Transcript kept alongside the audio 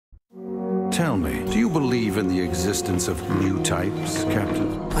Tell me, do you believe in the existence of new types,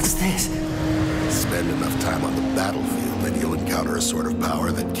 Captain? What's this? Spend enough time on the battlefield and you'll encounter a sort of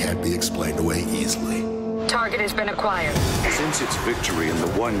power that can't be explained away easily. Target has been acquired. Since its victory in the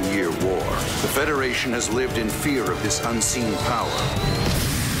 1-year war, the Federation has lived in fear of this unseen power.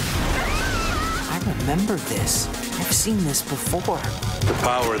 I remember this. I've seen this before. The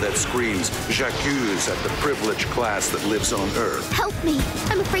power that screams, "J'accuse" at the privileged class that lives on Earth. Help me!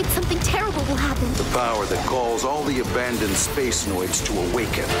 I'm afraid something terrible will happen. The power that calls all the abandoned space noids to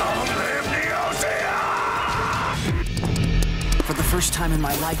awaken. For the first time in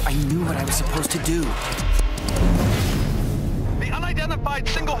my life, I knew what I was supposed to do. The unidentified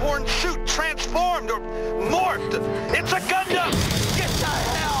single-horn suit transformed or morphed. It's a Gundam! Get the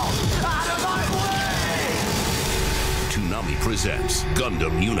hell out of my way! TOONAMI presents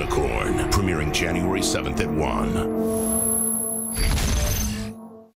Gundam Unicorn, premiering January 7th at 1.